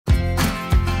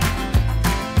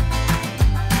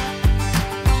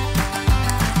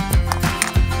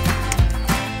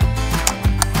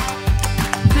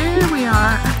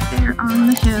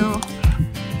hill.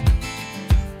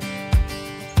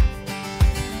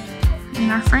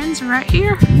 And our friends are right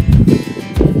here.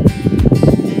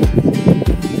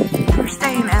 We're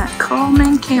staying at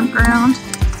Coleman Campground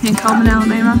in Coleman,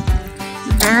 Alabama. It's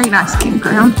a very nice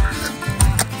campground.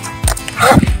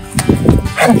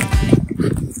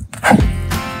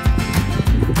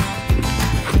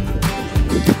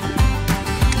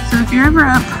 So if you're ever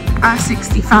up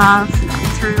I-65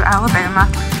 through Alabama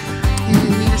and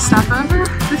you need to stop over,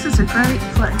 this is a great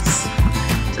place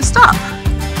to stop.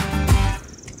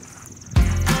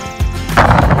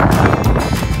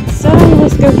 So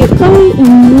let's go get Chloe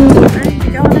and we're ready to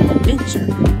go on an adventure.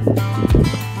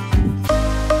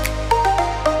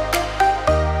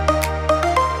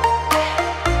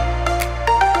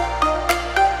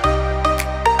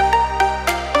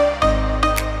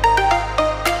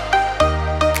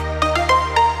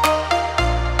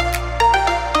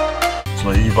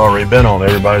 So you've already been on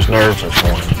everybody's nerves this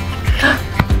morning.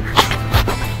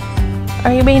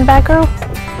 Are you being a bad girl?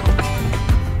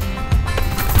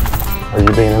 Are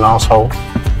you being an asshole?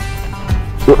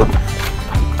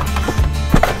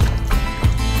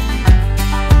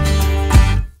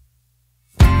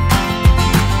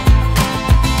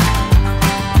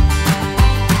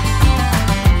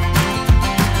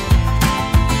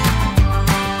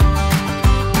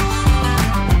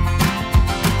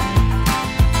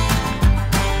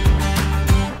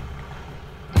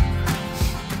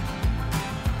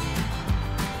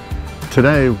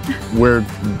 Today, we're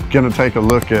gonna take a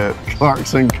look at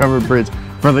Clarkson Covered Bridge.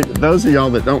 For those of y'all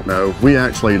that don't know, we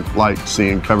actually like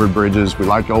seeing covered bridges. We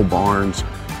like old barns.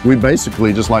 We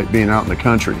basically just like being out in the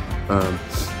country.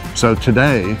 So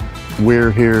today,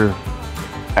 we're here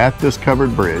at this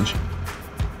covered bridge.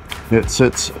 It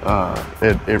sits,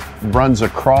 it runs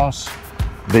across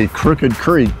the Crooked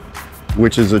Creek,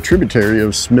 which is a tributary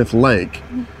of Smith Lake.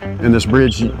 And this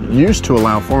bridge used to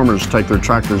allow farmers to take their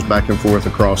tractors back and forth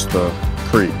across the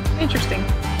creek. Interesting.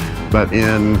 But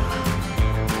in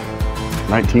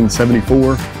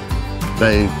 1974,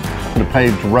 they put a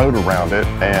paved road around it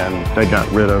and they got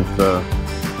rid of the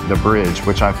bridge,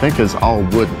 which I think is all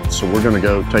wooden. So we're gonna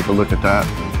go take a look at that.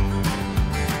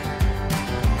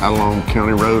 Out along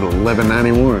County Road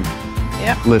 1191.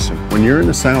 Yep. Listen, when you're in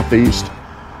the Southeast,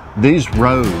 these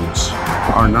roads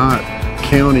are not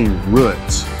county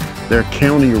routes, they're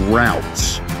county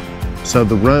routes. So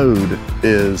the road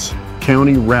is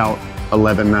County Route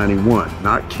 1191,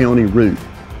 not County Route.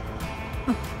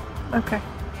 Okay.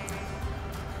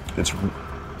 It's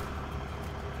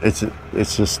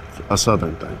just a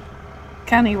Southern thing.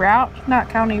 County route, not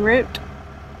county route.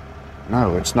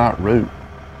 No, it's not route.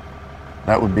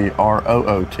 That would be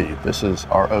R-O-O-T. This is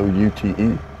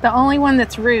R-O-U-T-E. The only one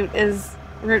that's route is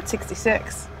Route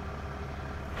 66.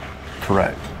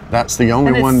 Correct. That's the only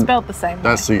and it's one. Spelled the same.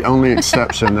 That's the only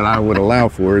exception that I would allow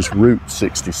for is Route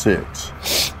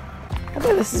 66. I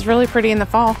bet this is really pretty in the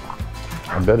fall.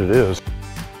 I bet it is.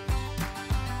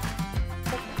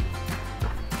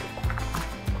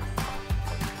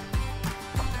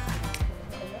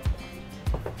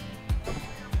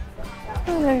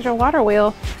 Oh, there's your water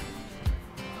wheel.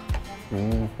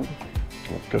 Mm-hmm.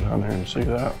 Let's go down there and see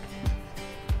that.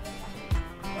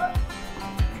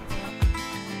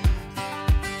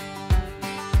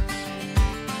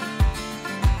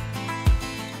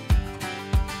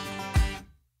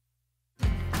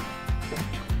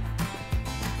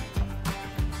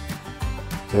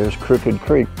 There's Crooked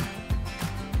Creek.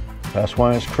 That's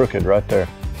why it's crooked right there.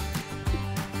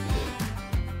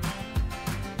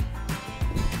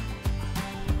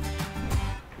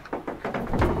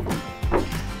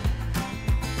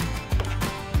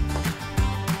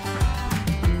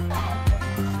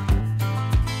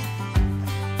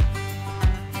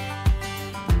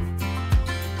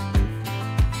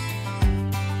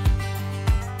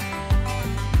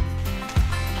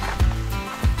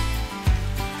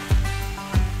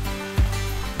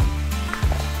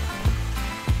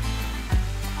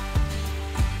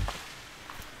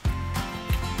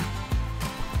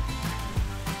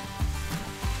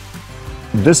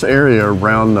 This area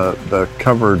around the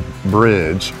covered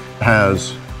bridge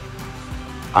has,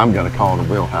 I'm going to call it a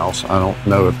wheelhouse. I don't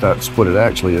know if that's what it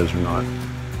actually is or not.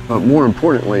 But more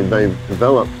importantly, they've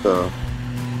developed the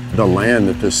land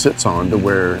that this sits on to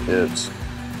where it's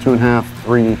 2.5,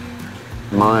 3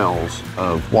 miles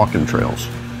of walking trails.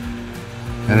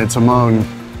 And it's among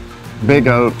big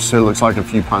oaks. It looks like a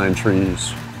few pine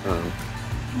trees.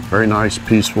 Very nice,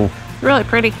 peaceful. Really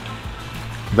pretty.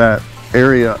 That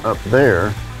area up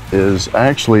there is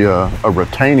actually a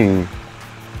retaining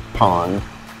pond.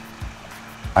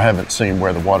 I haven't seen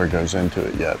where the water goes into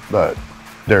it yet, but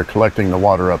they're collecting the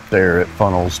water up there, it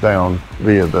funnels down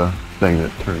via the thing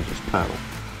that turns this paddle.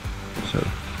 So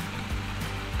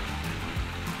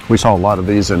we saw a lot of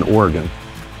these in Oregon.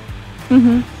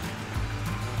 Mm-hmm.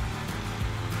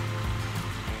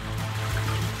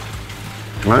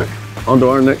 All right, on to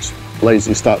our next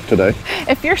lazy stop today.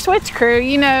 If you're switch crew,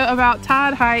 you know about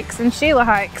Todd hikes and Sheila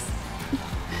hikes.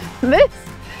 This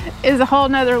is a whole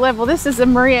nother level. This is a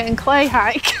Maria and Clay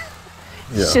hike.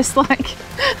 It's just like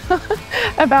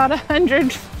about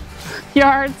 100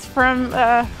 yards from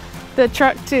the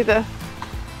truck to the...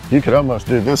 You could almost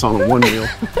do this on a one wheel.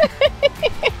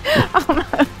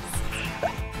 Almost.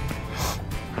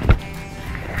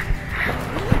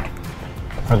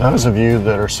 For those of you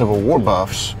that are Civil War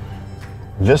buffs,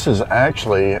 this is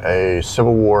actually a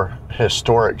Civil War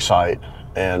historic site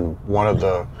and one of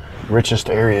the richest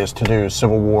areas to do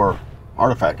Civil War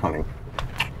artifact hunting.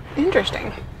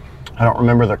 Interesting. I don't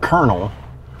remember the colonel,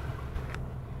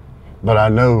 but I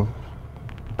know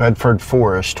Bedford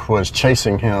Forrest was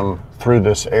chasing him through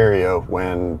this area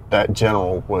when that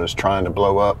general was trying to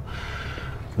blow up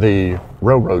the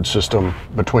railroad system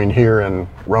between here and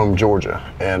Rome, Georgia.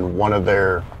 And one of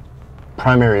their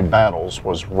primary battles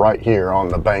was right here on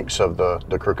the banks of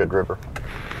the Crooked River.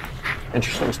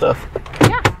 Interesting stuff.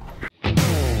 Yeah.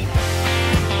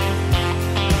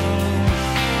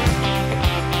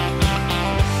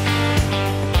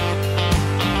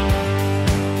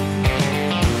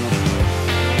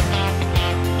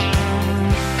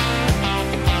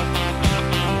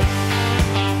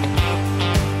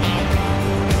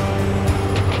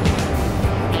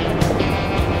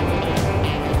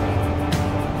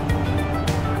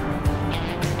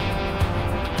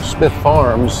 Smith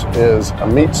Farms is a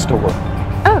meat store.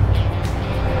 Oh.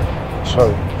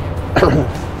 So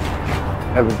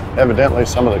evidently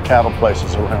some of the cattle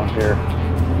places around here,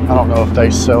 I don't know if they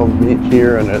sell meat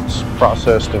here and it's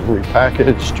processed and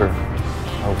repackaged or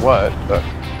what, but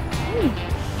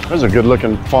there's a good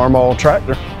looking Farmall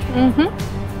tractor. Mm-hmm.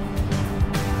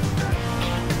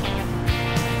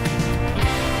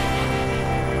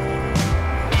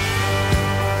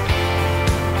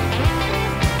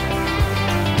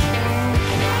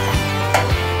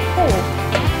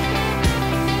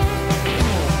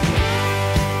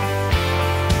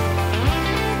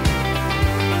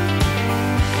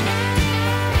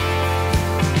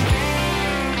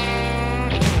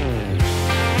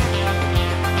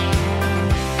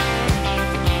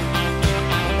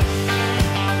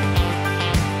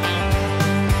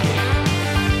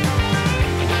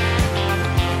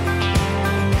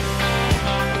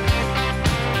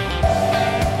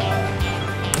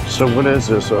 So what is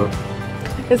this?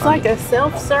 It's like a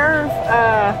self-serve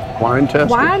Wine tasting?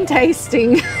 wine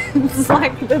tasting. It's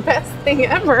like the best thing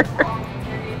ever.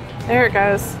 There it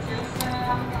goes.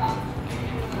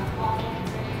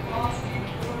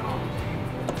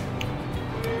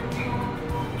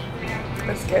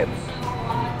 That's good.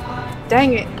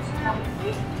 Dang it.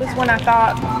 Just when I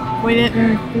thought we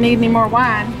didn't need any more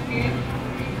wine.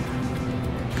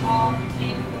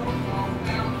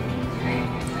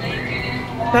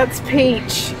 That's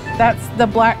peach. That's the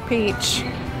black peach.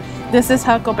 This is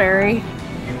huckleberry.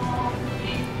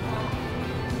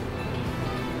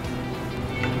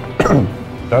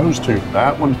 Those two.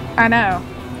 That one. I know.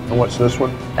 And what's this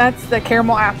one? That's the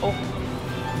caramel apple.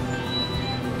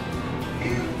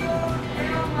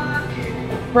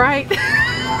 Right?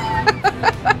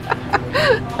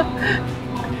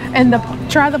 And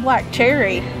try the black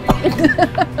cherry.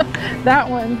 That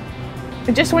one.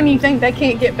 Just when you think they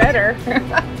can't get better.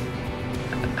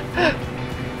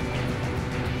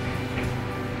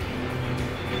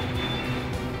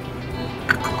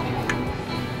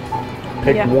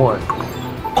 Pick Yeah. one.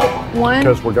 One.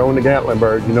 Because we're going to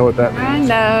Gatlinburg. You know what that means?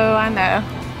 I know.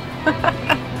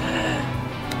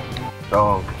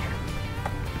 Dog.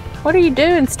 What are you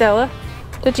doing, Stella?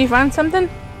 Did you find something?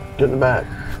 Get in the back.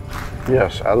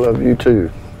 Yes, I love you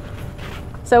too.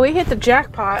 So we hit the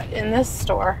jackpot in this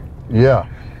store. Yeah.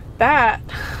 That,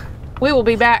 we will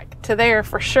be back to there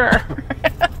for sure.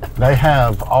 They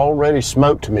have already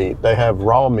smoked meat. They have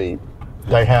raw meat.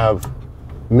 They have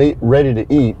meat ready to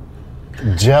eat.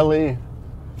 Jelly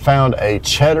found a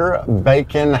cheddar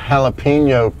bacon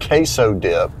jalapeno queso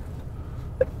dip.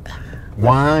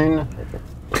 Wine.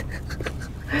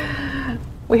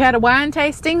 We had a wine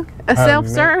tasting, a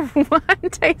self-serve wine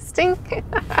tasting.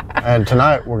 And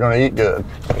tonight we're going to eat good.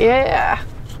 Yeah,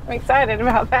 I'm excited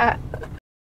about that.